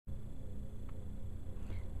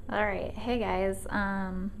All right, hey guys.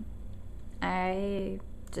 I'm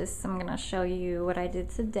gonna show you what I did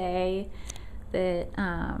today that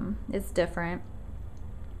is different.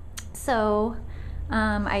 So,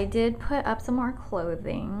 I did put up some more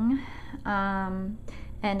clothing, and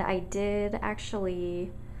I did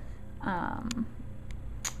actually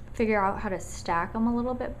figure out how to stack them a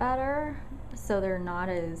little bit better, so they're not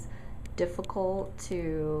as difficult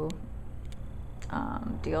to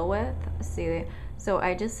deal with. See, so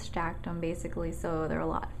I just stacked them basically so they're a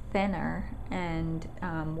lot thinner and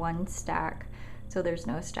one stack, so there's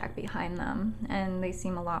no stack behind them, and they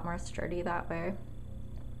seem a lot more sturdy that way.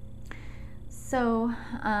 So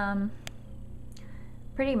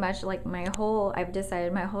pretty much like I've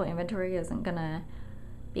decided my whole inventory isn't gonna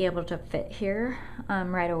be able to fit here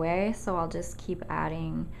right away, so I'll just keep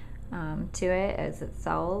adding to it as it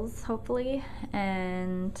sells, hopefully.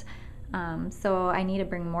 And so I need to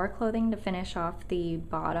bring more clothing to finish off the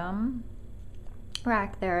bottom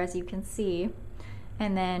rack there, as you can see.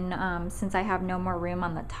 And then since I have no more room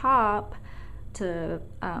on the top to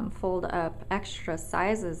fold up extra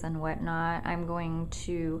sizes and whatnot, I'm going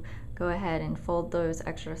to go ahead and fold those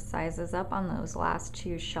extra sizes up on those last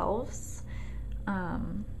two shelves,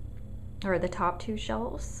 or the top two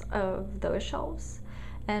shelves of those shelves.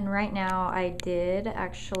 And right now I did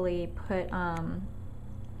actually put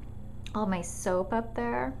all my soap up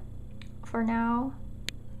there for now,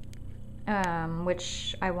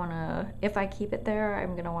 which I want to, if I keep it there,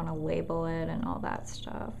 I'm going to want to label it and all that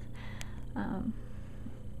stuff. And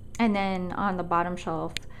then on the bottom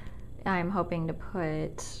shelf, I'm hoping to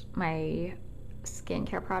put my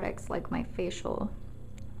skincare products, like my facial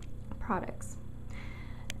products.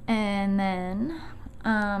 And then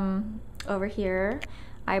over here,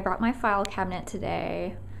 I brought my file cabinet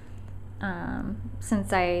today,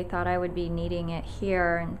 since I thought I would be needing it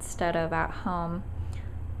here instead of at home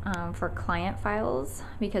for client files,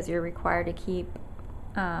 because you're required to keep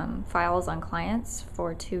files on clients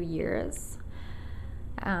for 2 years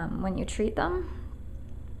when you treat them.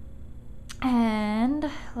 And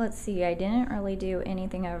let's see, I didn't really do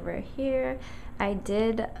anything over here. I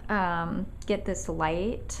did get this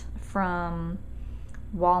light from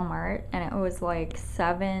Walmart, and it was like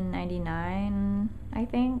 $7.99, I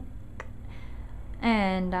think.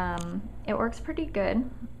 And it works pretty good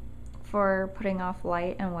for putting off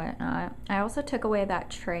light and whatnot. I also took away that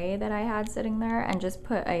tray that I had sitting there and just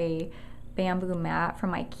put a bamboo mat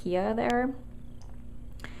from IKEA there,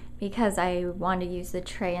 because I wanted to use the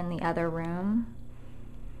tray in the other room,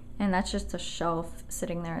 and that's just a shelf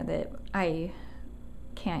sitting there that I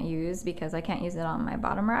can't use because I can't use it on my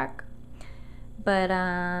bottom rack. But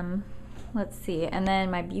let's see, and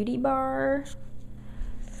then my beauty bar,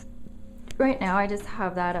 right now I just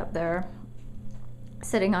have that up there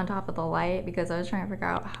sitting on top of the light because I was trying to figure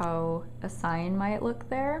out how a sign might look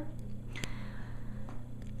there.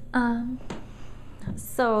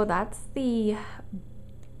 So that's the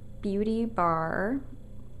beauty bar,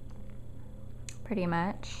 pretty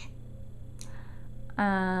much.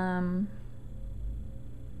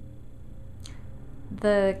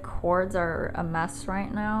 The cords are a mess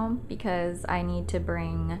right now because I need to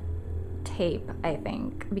bring tape, I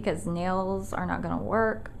think, because nails are not going to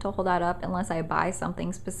work to hold that up unless I buy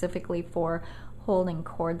something specifically for holding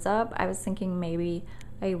cords up. I was thinking maybe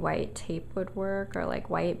a white tape would work, or like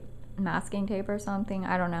white masking tape or something,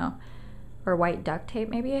 I don't know, or white duct tape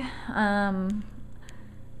maybe,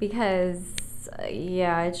 because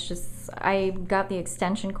yeah, it's just, I got the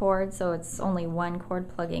extension cord, so it's only one cord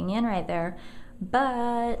plugging in right there,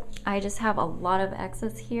 but I just have a lot of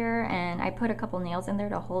excess here, and I put a couple nails in there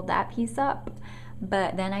to hold that piece up,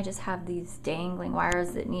 but then I just have these dangling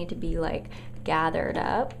wires that need to be like gathered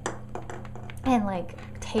up and like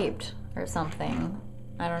taped or something,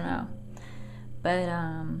 I don't know. But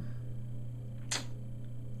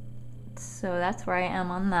so that's where I am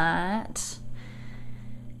on that.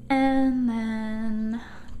 And then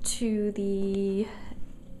to the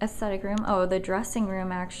aesthetic room, oh, the dressing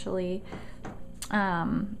room actually,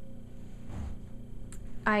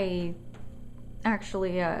 I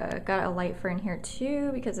actually got a light for in here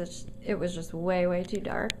too, because it was just way too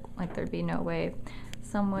dark. Like there'd be no way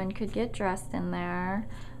someone could get dressed in there.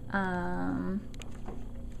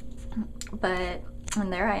 But,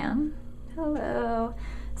 and there I am. Hello.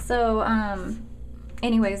 So,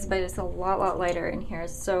 anyways, but it's a lot lighter in here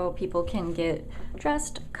so people can get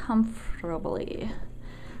dressed comfortably.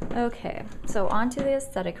 Okay, so on to the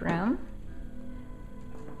aesthetic room.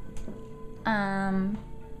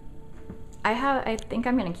 I think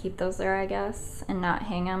I'm gonna keep those there, I guess, and not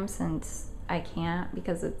hang them since I can't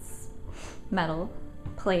because it's metal.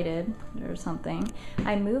 plated or something.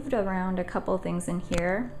 I moved around a couple things in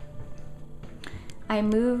here. I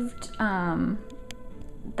moved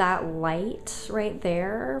that light right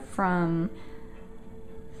there from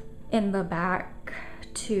in the back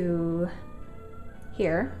to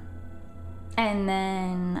here. And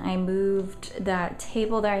then I moved that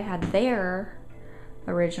table that I had there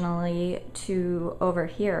originally to over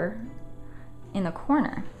here in the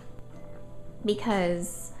corner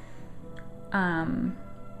because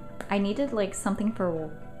I needed like something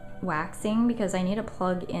for waxing because I need to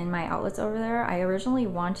plug in my outlets over there. I originally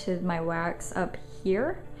wanted my wax up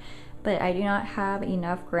here, but I do not have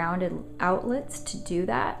enough grounded outlets to do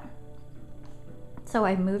that. So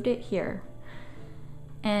I moved it here.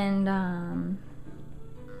 And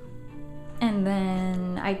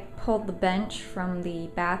then I pulled the bench from the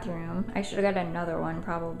bathroom. I should have got another one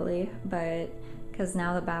probably, but because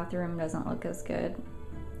now the bathroom doesn't look as good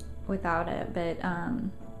without it, but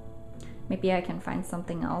maybe I can find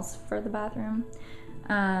something else for the bathroom.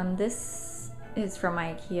 This is from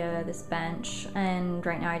IKEA, this bench, and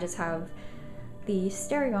right now I just have the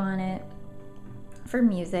stereo on it for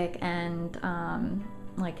music, and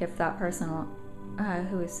like if that person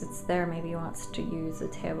who sits there maybe wants to use a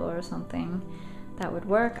table or something, that would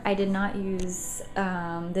work. I did not use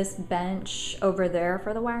this bench over there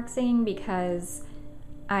for the waxing because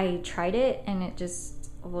I tried it and it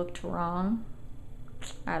just looked wrong.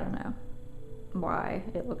 I don't know why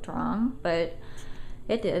it looked wrong, but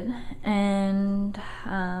it did. And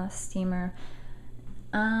steamer.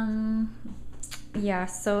 Yeah,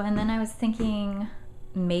 so and then I was thinking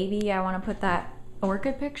maybe I want to put that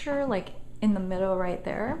orchid picture like in the middle right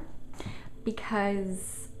there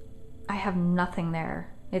because I have nothing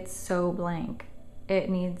there. It's so blank. It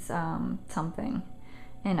needs something,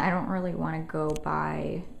 and I don't really want to go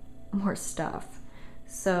buy more stuff.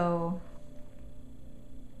 So,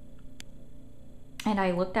 and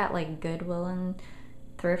I looked at like Goodwill and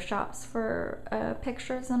thrift shops for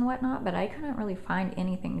pictures and whatnot, but I couldn't really find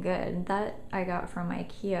anything good. That I got from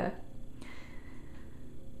IKEA.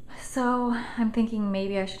 So I'm thinking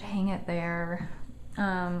maybe I should hang it there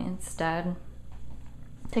instead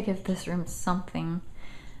to give this room something.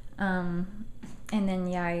 And then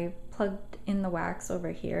yeah, I plugged in the wax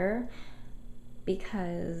over here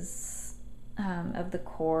because of the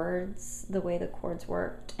cords, the way the cords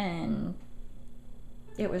worked, and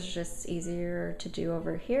it was just easier to do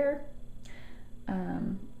over here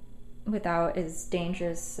without as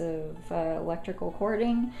dangerous of electrical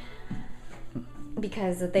cording,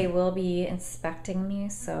 because they will be inspecting me.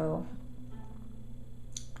 So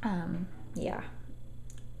yeah,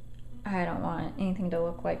 I don't want anything to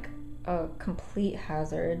look like a complete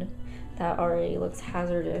hazard. That already looks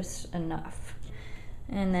hazardous enough.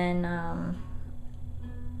 And then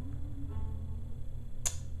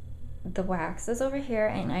the wax is over here,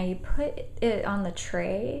 and I put it on the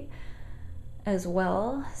tray as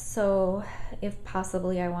well, so if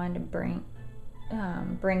possibly I wanted to bring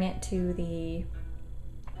it to the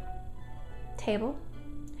table,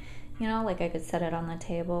 you know, like I could set it on the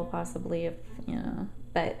table possibly, if you know,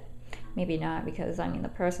 but maybe not, because I mean the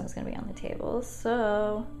person's gonna be on the table,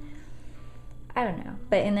 so I don't know.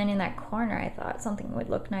 But and then in that corner I thought something would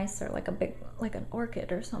look nicer, like a big, like an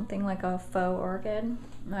orchid or something, like a faux orchid.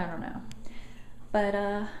 I don't know.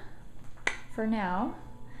 But for now,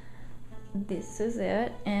 this is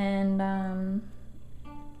it. And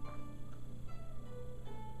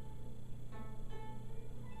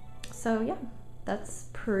so yeah, that's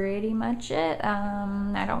pretty much it.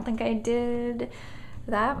 I don't think I did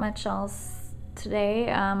that much else today.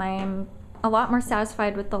 I am a lot more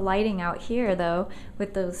satisfied with the lighting out here though,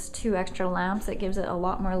 with those 2 extra lamps. It gives it a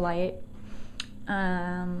lot more light.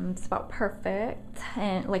 It's about perfect,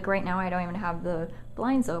 and like right now I don't even have the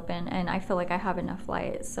blinds open, and I feel like I have enough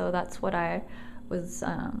light, so that's what I was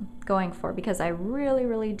going for, because I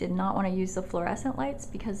really did not want to use the fluorescent lights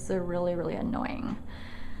because they're really annoying.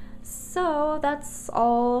 So that's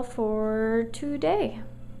all for today.